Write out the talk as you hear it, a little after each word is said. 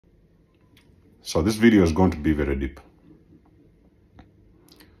So this video is going to be very deep.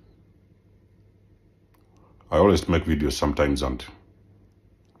 I always make videos sometimes and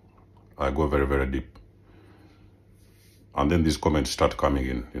I go very, very deep. And then these comments start coming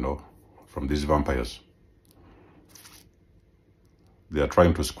in, from these vampires. They are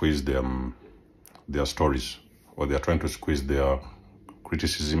trying to squeeze their stories, or they are trying to squeeze their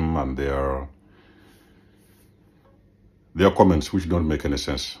criticism and their comments, which don't make any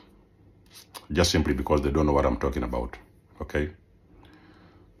sense, just simply because they don't know what I'm talking about, okay?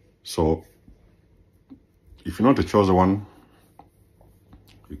 So, if you're not a chosen one,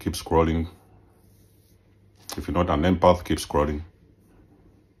 you keep scrolling. If you're not an empath, keep scrolling.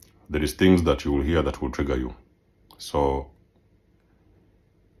 There is things that you will hear that will trigger you. So,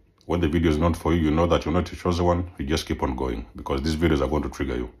 when the video is not for you, you know that you're not a chosen one, you just keep on going, because these videos are going to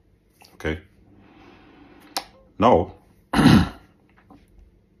trigger you, okay? Now, a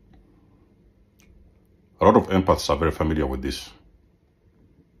lot of empaths are very familiar with this.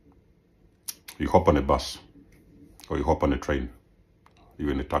 You hop on a bus, or you hop on a train,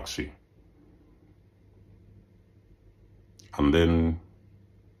 you're in a taxi. And then,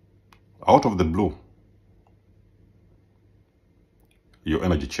 out of the blue, your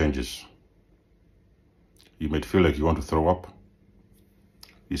energy changes. You might feel like you want to throw up.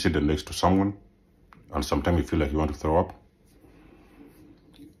 You sit next to someone, and sometimes you feel like you want to throw up.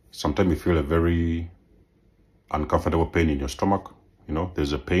 Sometimes you feel a very uncomfortable pain in your stomach.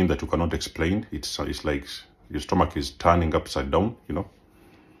 There's a pain that you cannot explain. It's like your stomach is turning upside down,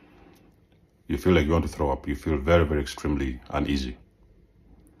 You feel like you want to throw up. You feel very, very extremely uneasy.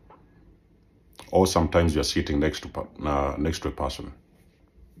 Or sometimes you're sitting next to a person.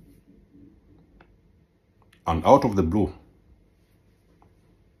 And out of the blue,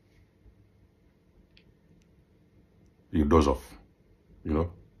 you doze off,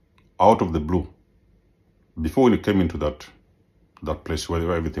 out of the blue. Before when you came into that place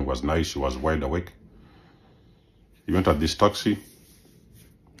where everything was nice, you was wide awake, you went at this taxi,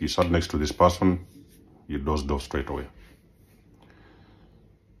 you sat next to this person, you dozed off straight away.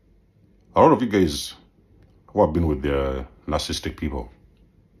 A lot of you guys who have been with the narcissistic people,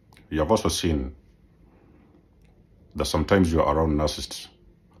 you have also seen that sometimes you're around narcissists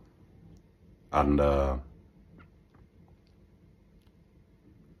and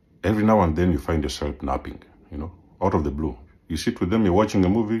every now and then you find yourself napping, out of the blue. You sit with them, you're watching a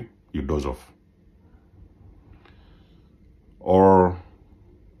movie, you doze off. Or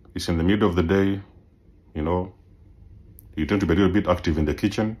it's in the middle of the day, you tend to be a little bit active in the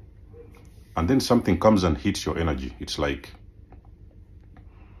kitchen, and then something comes and hits your energy. It's like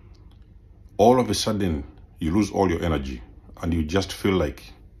all of a sudden you lose all your energy and you just feel like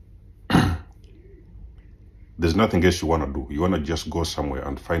there's nothing else you want to do. You want to just go somewhere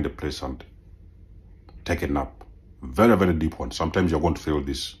and find a place and take a nap. Very, very deep one. Sometimes you're going to feel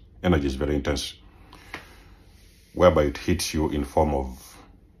this energy is very intense, whereby it hits you in form of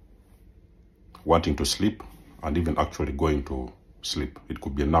wanting to sleep and even actually going to sleep. It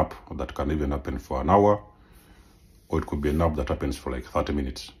could be a nap that can even happen for an hour, or it could be a nap that happens for like 30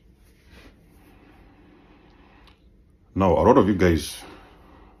 minutes. Now, a lot of you guys,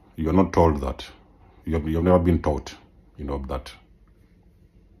 you're not told that. You've never been taught, that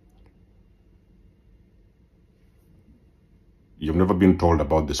you've never been told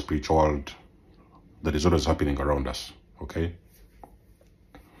about the spiritual world that is always happening around us, okay?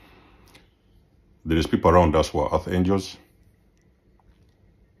 There is people around us who are earth angels,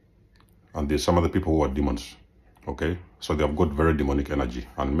 and there's some other people who are demons, okay? So they have got very demonic energy,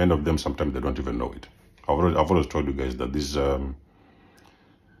 and many of them, sometimes they don't even know it. I've always told you guys that this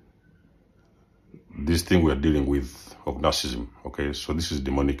thing we are dealing with of narcissism, okay? So this is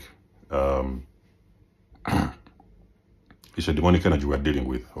demonic. It's a demonic energy we are dealing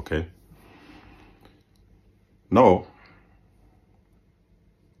with, okay? Now,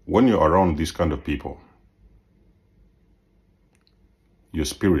 when you're around these kind of people, your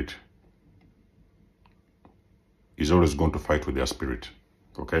spirit is always going to fight with their spirit,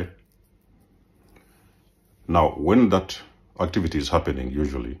 okay? Now, when that activity is happening,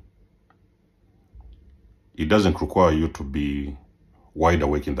 usually, it doesn't require you to be wide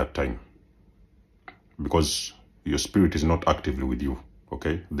awake in that time, because your spirit is not actively with you,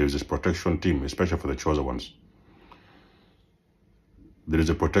 okay? There's this protection team, especially for the chosen ones. There is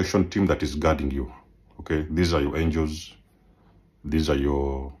a protection team that is guarding you, okay? These are your angels. These are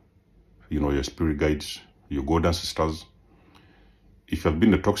your, your spirit guides, your God ancestors. If you've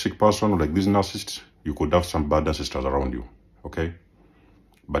been a toxic person like these narcissists, you could have some bad ancestors around you, okay?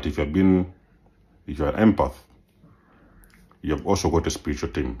 But if you're an empath, you have also got a spiritual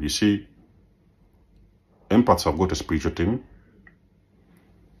team. You see, empaths have got a spiritual team,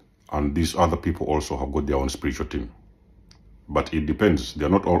 and these other people also have got their own spiritual team. But it depends. They're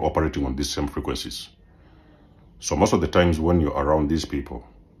not all operating on these same frequencies. So most of the times when you're around these people,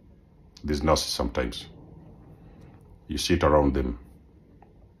 these narcissists, sometimes you sit around them,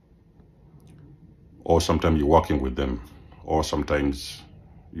 or sometimes you're working with them, or sometimes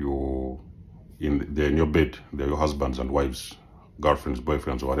they're in your bed, they're your husbands and wives, girlfriends,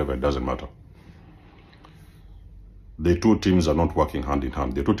 boyfriends, or whatever, it doesn't matter. The two teams are not working hand in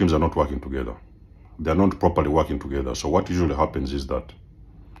hand. The two teams are not working together. They're not properly working together. So what usually happens is that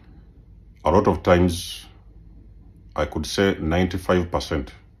a lot of times, I could say 95%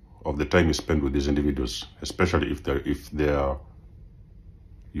 of the time you spend with these individuals, especially if they're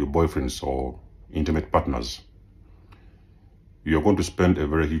your boyfriends or intimate partners, you're going to spend a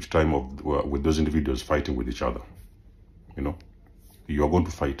very huge time with those individuals fighting with each other. You know, you are going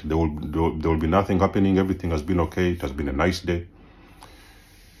to fight. There will be nothing happening. Everything has been okay. It has been a nice day.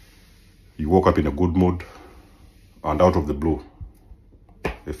 You woke up in a good mood, and out of the blue,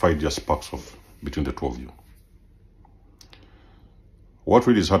 a fight just sparks off between the two of you. What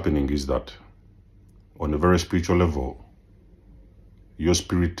really is happening is that on a very spiritual level, your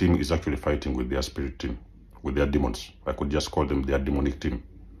spirit team is actually fighting with their spirit team, with their demons. I could just call them their demonic team.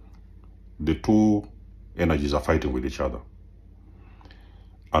 The two energies are fighting with each other.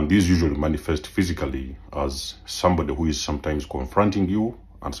 And these usually manifest physically as somebody who is sometimes confronting you,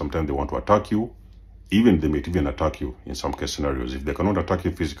 and sometimes they want to attack you. They may even attack you in some case scenarios. If they cannot attack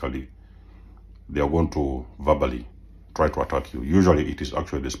you physically, they are going to verbally try to attack you. Usually it is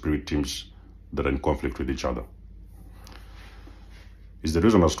actually the spirit teams that are in conflict with each other. It's the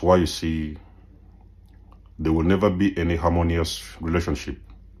reason as to why you see there will never be any harmonious relationship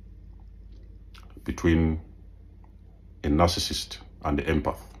between a narcissist and the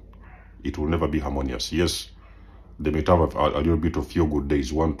empath. It will never be harmonious. Yes, they may have a little bit of few good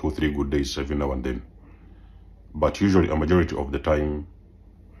days, 1, 2, 3 good days every now and then. But usually a majority of the time,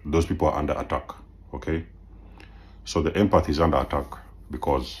 those people are under attack, okay? So the empath is under attack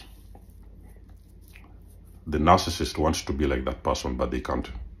because the narcissist wants to be like that person, but they can't.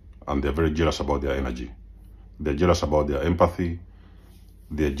 And they're very jealous about their energy. They're jealous about their empathy.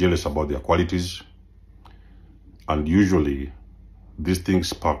 They're jealous about their qualities. And usually, these things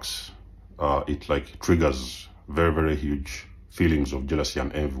sparks, it like triggers very, very huge feelings of jealousy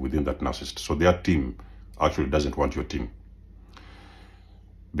and envy within that narcissist. So their team actually doesn't want your team.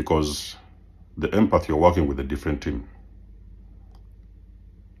 Because the empath, you're working with a different team.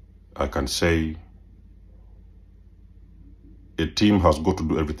 I can say a team has got to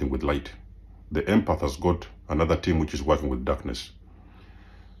do everything with light. The empath has got another team which is working with darkness.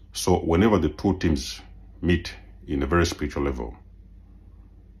 So whenever the two teams meet in a very spiritual level,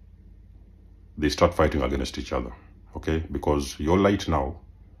 they start fighting against each other, okay? Because your light now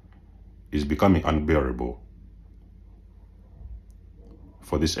is becoming unbearable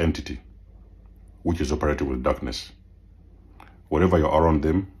for this entity, which is operating with darkness. Whenever you're around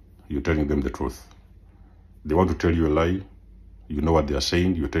them, you're telling them the truth. They want to tell you a lie, you know what they are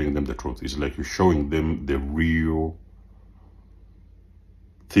saying, you're telling them the truth. It's like you're showing them the real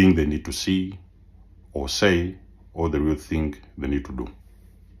thing they need to see or say, or the real thing they need to do.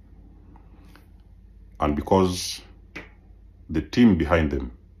 And because the team behind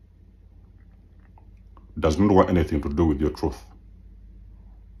them does not want anything to do with your truth,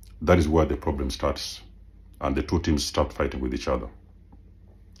 that is where the problem starts. And the two teams start fighting with each other.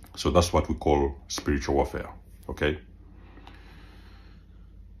 So that's what we call spiritual warfare, okay?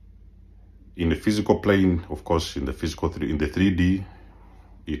 In the physical plane, of course, in the 3D,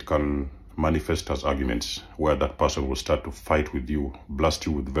 it can manifest as arguments where that person will start to fight with you, blast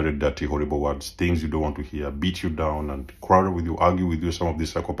you with very dirty, horrible words, things you don't want to hear, beat you down and quarrel with you, argue with you. Some of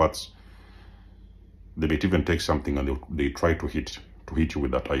these psychopaths, they may even take something and they try to hit you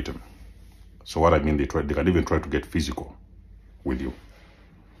with that item. So what I mean, they can even try to get physical with you.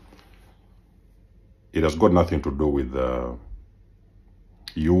 It has got nothing to do with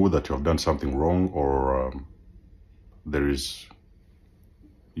you, that you have done something wrong, or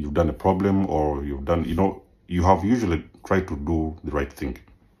you've done a problem, or you've done, you have usually tried to do the right thing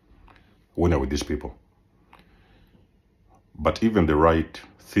when you're with these people. But even the right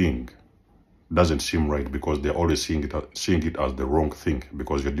thing doesn't seem right because they're always seeing it as the wrong thing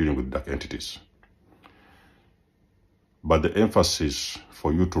because you're dealing with dark entities. But the emphasis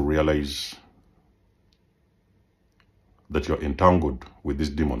for you to realize that you're entangled with these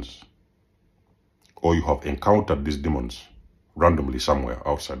demons, or you have encountered these demons randomly somewhere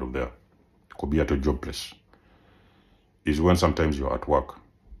outside of there, it could be at a job place, is when sometimes you're at work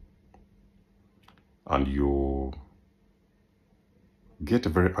and you get a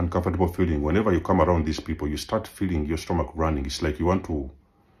very uncomfortable feeling. Whenever you come around these people, you start feeling your stomach running. It's like you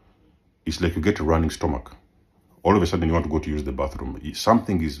get a running stomach. All of a sudden you want to go to use the bathroom.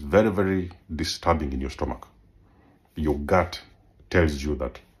 Something is very, very disturbing in your stomach. Your gut tells you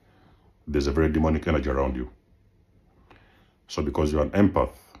that there's a very demonic energy around you. So because you're an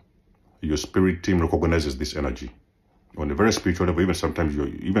empath, your spirit team recognizes this energy. On a very spiritual level, even sometimes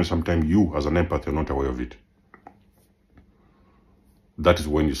you as an empath, you're not aware of it. That is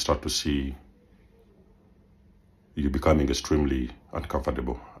when you start to see you becoming extremely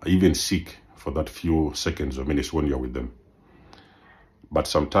uncomfortable, even sick for that few seconds or minutes when you're with them. But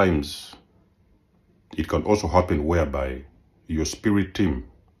sometimes it can also happen whereby your spirit team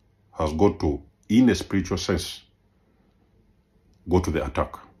has got to, in a spiritual sense, go to the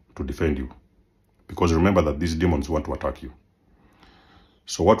attack to defend you. Because remember that these demons want to attack you.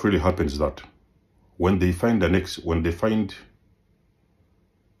 So what really happens is that when they find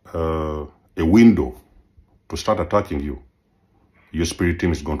a window to start attacking you, your spirit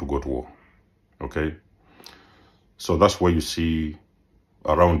team is going to go to war. Okay? So that's where you see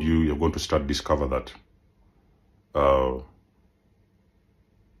around you, you're going to start discover that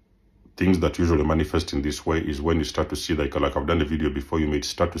things that usually manifest in this way is when you start to see, like I've done a video before, you may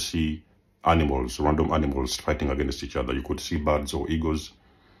start to see animals, random animals fighting against each other. You could see birds or eagles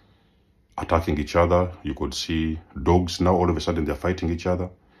attacking each other. You could see dogs, now all of a sudden they're fighting each other.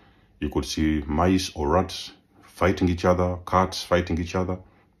 You could see mice or rats fighting each other, cats fighting each other.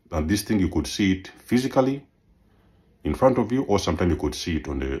 And this thing, you could see it physically in front of you, or sometimes you could see it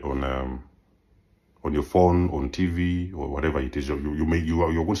on your phone, on TV, or whatever it is. You're going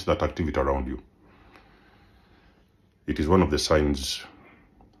to see that activity around you. It is one of the signs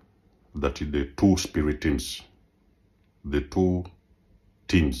that the two spirit teams, the two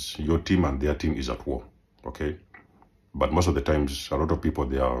teams, your team and their team, is at war. Okay? But most of the times, a lot of people,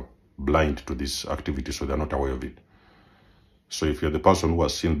 they are blind to this activity, so they're not aware of it. So if you're the person who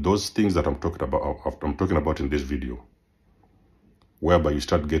has seen those things that I'm talking about in this video, whereby you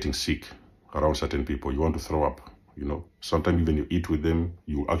start getting sick around certain people, you want to throw up, sometimes even you eat with them,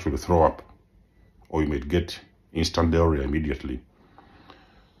 you actually throw up, or you may get instant diarrhea immediately.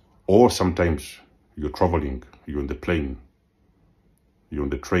 Or sometimes you're traveling, you're in the plane, you're on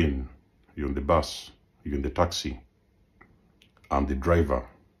the train, you're on the bus, you're in the taxi, and the driver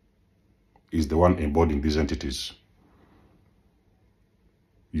is the one embodying these entities.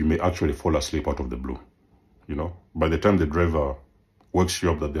 You may actually fall asleep out of the blue. By the time the driver wakes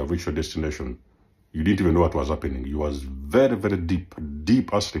you up that they have reached your destination, you didn't even know what was happening. You was very, very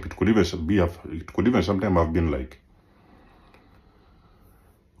deep asleep. It could even sometimes have been like,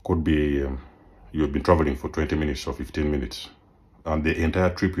 you have been traveling for 20 minutes or 15 minutes, and the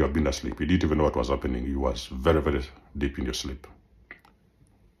entire trip you have been asleep. You didn't even know what was happening. You was very, very deep in your sleep.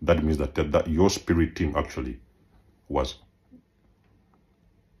 That means that your spirit team actually was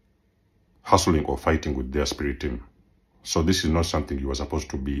hustling or fighting with their spirit team. So this is not something you were supposed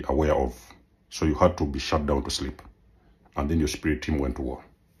to be aware of. So you had to be shut down to sleep. And then your spirit team went to war.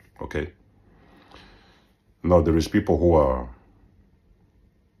 Okay? Now there is people who are,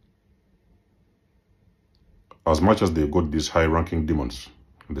 as much as they got these high-ranking demons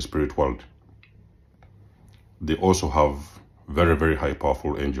in the spirit world, they also have very, very high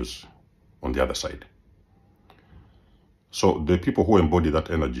powerful angels on the other side. So the people who embody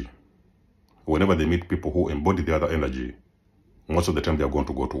that energy, whenever they meet people who embody the other energy, most of the time they are going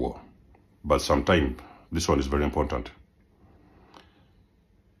to go to war. But sometimes, this one is very important.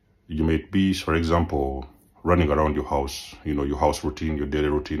 You may be, for example, running around your house, your house routine, your daily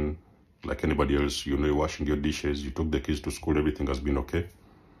routine, like anybody else. You're washing your dishes, you took the kids to school, everything has been okay.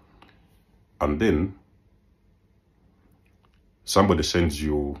 And then somebody sends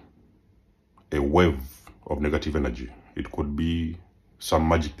you a wave of negative energy. It could be some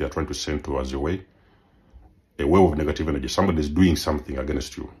magic they are trying to send towards your way. A wave of negative energy. Somebody is doing something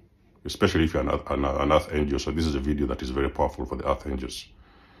against you, especially if you're an earth angel. So this is a video that is very powerful for the earth angels.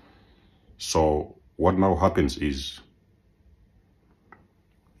 So what now happens is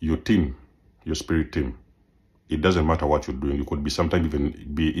your team, your spirit team, it doesn't matter what you're doing. You could be sometimes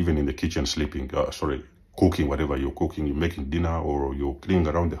even in the kitchen sleeping, cooking, whatever you're cooking, you're making dinner, or you're cleaning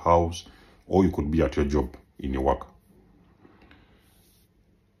around the house, or you could be at your job in your work.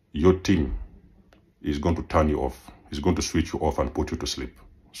 Your team is going to turn you off. It's going to switch you off and put you to sleep.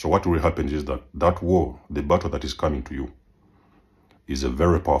 So what will happen is that war, the battle that is coming to you, is a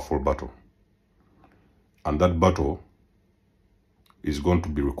very powerful battle. And that battle is going to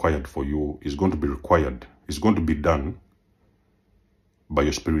be required for you, it's going to be done by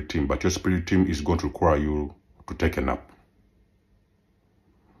your spirit team, but your spirit team is going to require you to take a nap.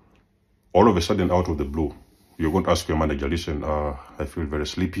 All of a sudden, out of the blue, you're going to ask your manager, listen, I feel very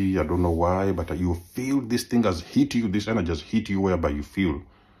sleepy, I don't know why, but you feel this thing has hit you, this energy has hit you whereby you feel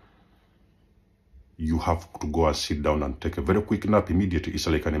you have to go and sit down and take a very quick nap immediately. It's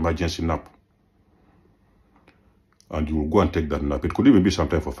like an emergency nap. And you will go and take that nap. It could even be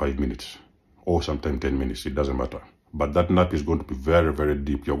sometime for 5 minutes or sometime 10 minutes. It doesn't matter. But that nap is going to be very, very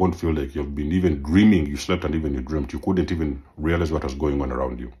deep. You're going to feel like you've been even dreaming. You slept and even you dreamt. You couldn't even realize what was going on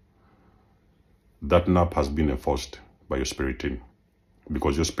around you. That nap has been enforced by your spirit team.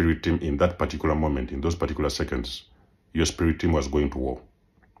 Because your spirit team in that particular moment, in those particular seconds, your spirit team was going to war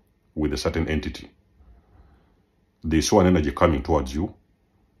with a certain entity. They saw an energy coming towards you,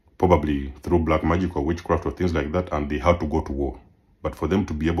 probably through black magic or witchcraft or things like that, and they had to go to war. But for them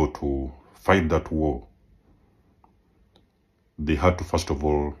to be able to fight that war, they had to first of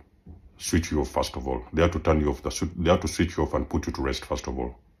all switch you off first of all. They had to turn you off, they had to switch you off and put you to rest first of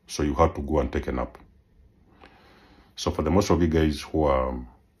all. So you had to go and take a nap. So for the most of you guys who are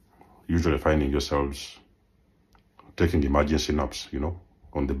usually finding yourselves taking emergency naps, you know,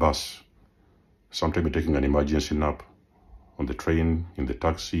 on the bus, sometimes you're taking an emergency nap on the train, in the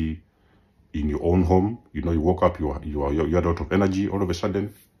taxi, in your own home. You know, you woke up, you're out of energy all of a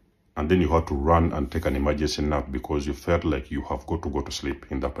sudden, and then you had to run and take an emergency nap because you felt like you have got to go to sleep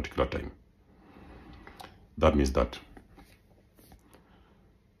in that particular time. That means that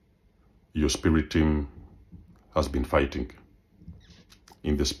your spirit team has been fighting.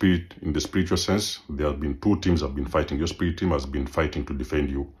 In the spiritual sense, there have been two teams have been fighting. Your spirit team has been fighting to defend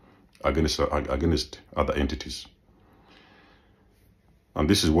you against other entities. And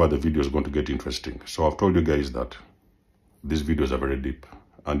this is where the video is going to get interesting. So I've told you guys that these videos are very deep,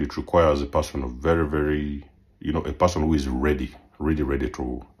 and it requires a person of very, very, you know, a person who is ready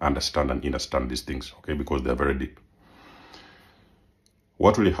to understand and understand these things, okay, because they're very deep.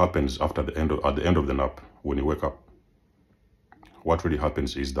 What really happens at the end of the nap, when you wake up, what really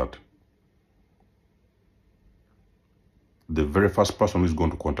happens is that the very first person who is going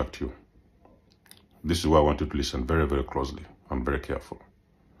to contact you, this is why I want you to listen very, very closely and very careful.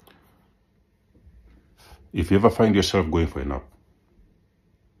 If you ever find yourself going for a nap,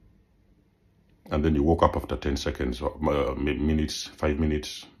 and then you woke up after 10 seconds, or minutes, 5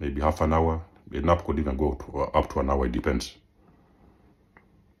 minutes, maybe half an hour, a nap could even go up to an hour, it depends.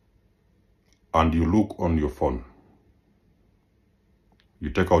 And you look on your phone, you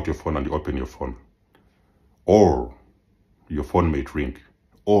take out your phone and you open your phone, or your phone may ring,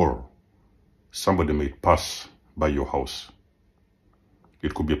 or somebody may pass by your house.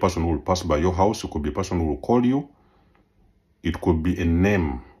 It could be a person who will pass by your house, it could be a person who will call you, it could be a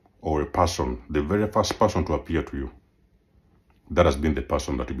name or a person, the very first person to appear to you. That has been the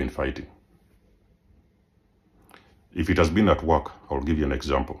person that you've been fighting. If it has been at work, I'll give you an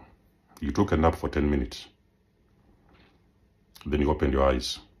example. You took a nap for 10 minutes. Then you opened your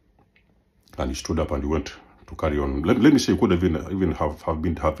eyes and you stood up and you went to carry on. Let me say you could have even have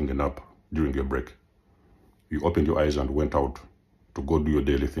been having a nap during your break. You opened your eyes and went out to go do your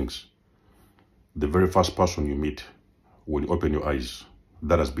daily things. The very first person you meet when you open your eyes,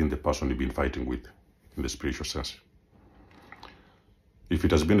 that has been the person you've been fighting with in the spiritual sense. If it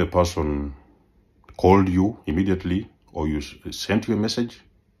has been a person called you immediately, or you sent you a message,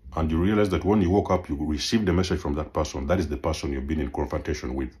 and you realize that when you woke up, you received a message from that person, that is the person you've been in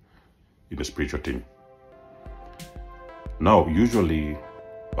confrontation with in the spiritual team. Now, usually,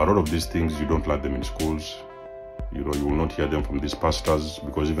 a lot of these things, you don't learn them in schools. You know, you will not hear them from these pastors,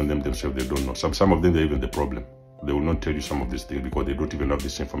 because even them themselves, they don't know. Some of them, they're even the problem. They will not tell you some of these things because they don't even have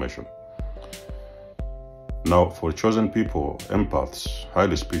this information. Now, for chosen people, empaths,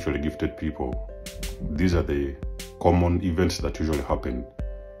 highly spiritually gifted people, these are the common events that usually happen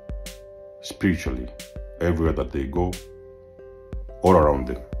spiritually, everywhere that they go, all around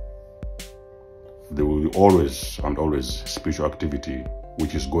them. There will be always and always spiritual activity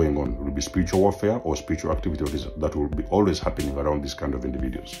which is going on. It will be spiritual warfare or spiritual activity that will be always happening around these kind of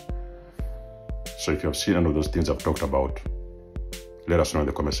individuals. So if you have seen any of those things I've talked about, let us know in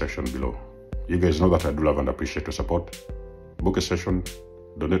the comment section below. You guys know that I do love and appreciate your support. Book a session,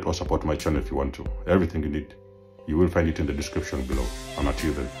 donate or support my channel if you want to. Everything you need, you will find it in the description below. And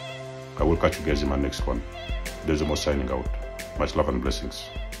until then, I will catch you guys in my next one. There's more signing out. Much love and blessings.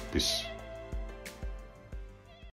 Peace.